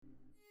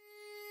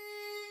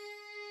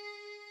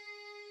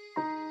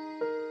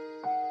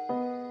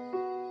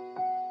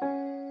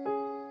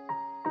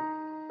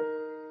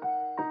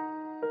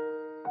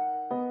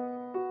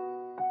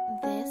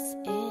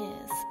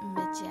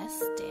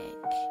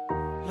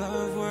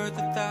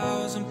worth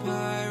 1,000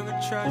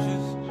 pirate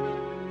treasures.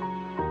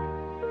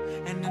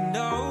 And I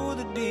know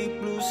the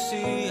deep blue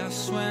sea, I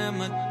swam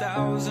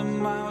 1,000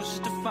 miles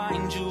just to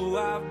find you.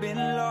 I've been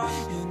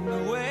lost in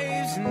the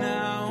waves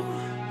now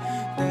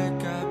that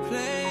got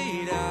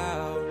played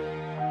out,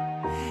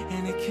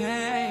 and it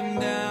came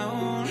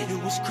down.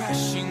 It was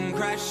crashing,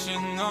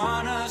 crashing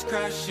on us,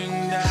 crashing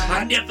down.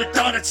 I never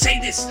thought I'd say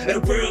this in a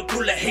world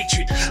full of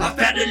hatred. I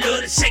found a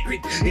love that's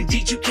sacred,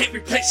 indeed you can't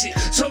replace it.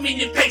 So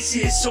many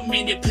faces, so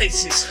many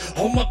places.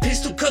 Hold my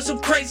pistol cause I'm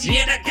crazy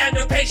and I got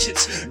no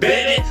patience.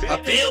 Baby, I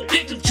fell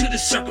victim to the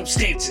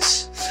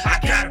circumstances. I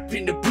got up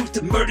in the booth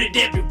and murdered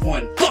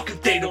everyone. Fuck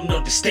if they don't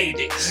understand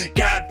it.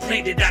 God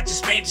planned it, I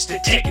just managed to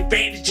take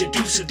advantage and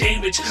do some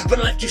damage, but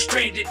I left you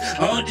stranded.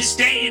 I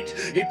understand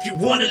if you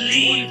wanna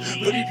leave,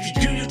 but if you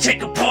do, you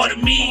take a part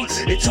of me.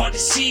 It's hard to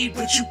see,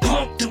 but you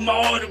pump through my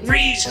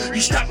arteries.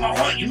 You stop my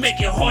heart, you make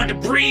it hard to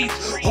breathe.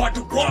 Hard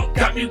to walk,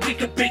 got me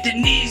weak up at the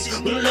knees.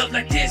 With a love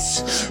like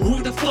this,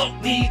 who the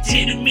fuck needs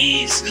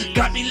enemies?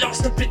 Got me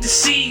lost up in the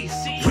sea.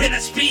 When I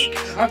speak,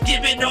 I'm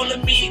giving all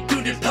of me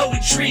through the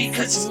poetry,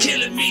 cause it's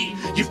killing me.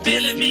 You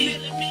feeling me?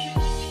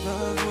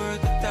 Love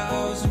worth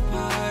 1,000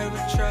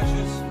 pirate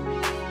treasures.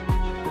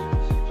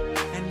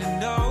 And I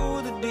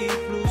know the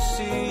deep blue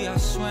sea, I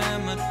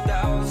swam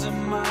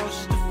 1,000 miles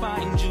just to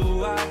find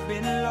you. I've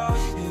been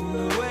lost in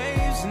the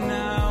waves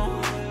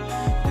now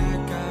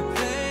that got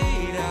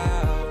played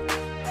out,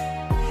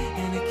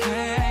 and it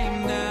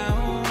came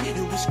down. It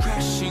was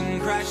crashing,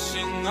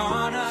 crashing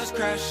on us,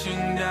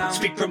 crashing down.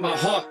 Speak from my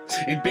heart,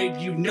 and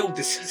baby you know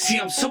this. See,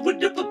 I'm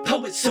somewhat of a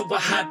poet, so I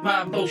hide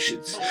my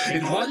emotions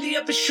and hardly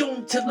ever show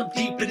them till I'm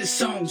deep in the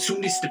song.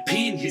 Soon as the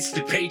pen hits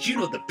the page, you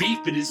know the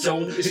beef in his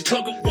zone. It's a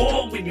tug of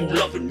war when you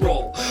love and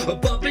roll.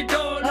 Above it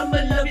all, I'ma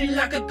love you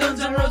like a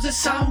Guns N' Roses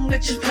song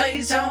that just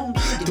plays on.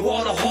 Through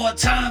all the hard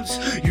times,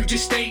 you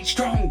just stayed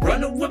strong.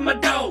 Running with my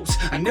dogs,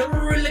 I never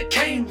really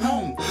came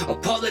home.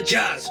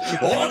 Apologize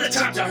all the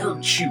times I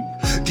hurt you.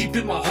 Deep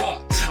in my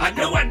heart, I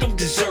know I don't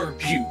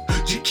deserve you.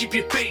 Just keep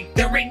your faith,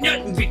 there ain't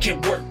nothing we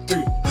can work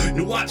through.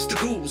 No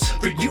obstacles,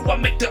 for you I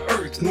make the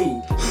earth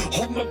move.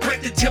 Hold my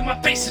breath until my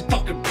face is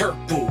fucking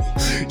purple.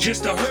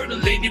 Just a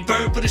hurdle, any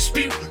verbal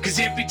dispute, cause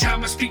every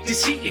time I speak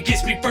this heat, it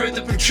gets me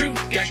further from truth.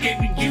 God gave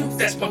me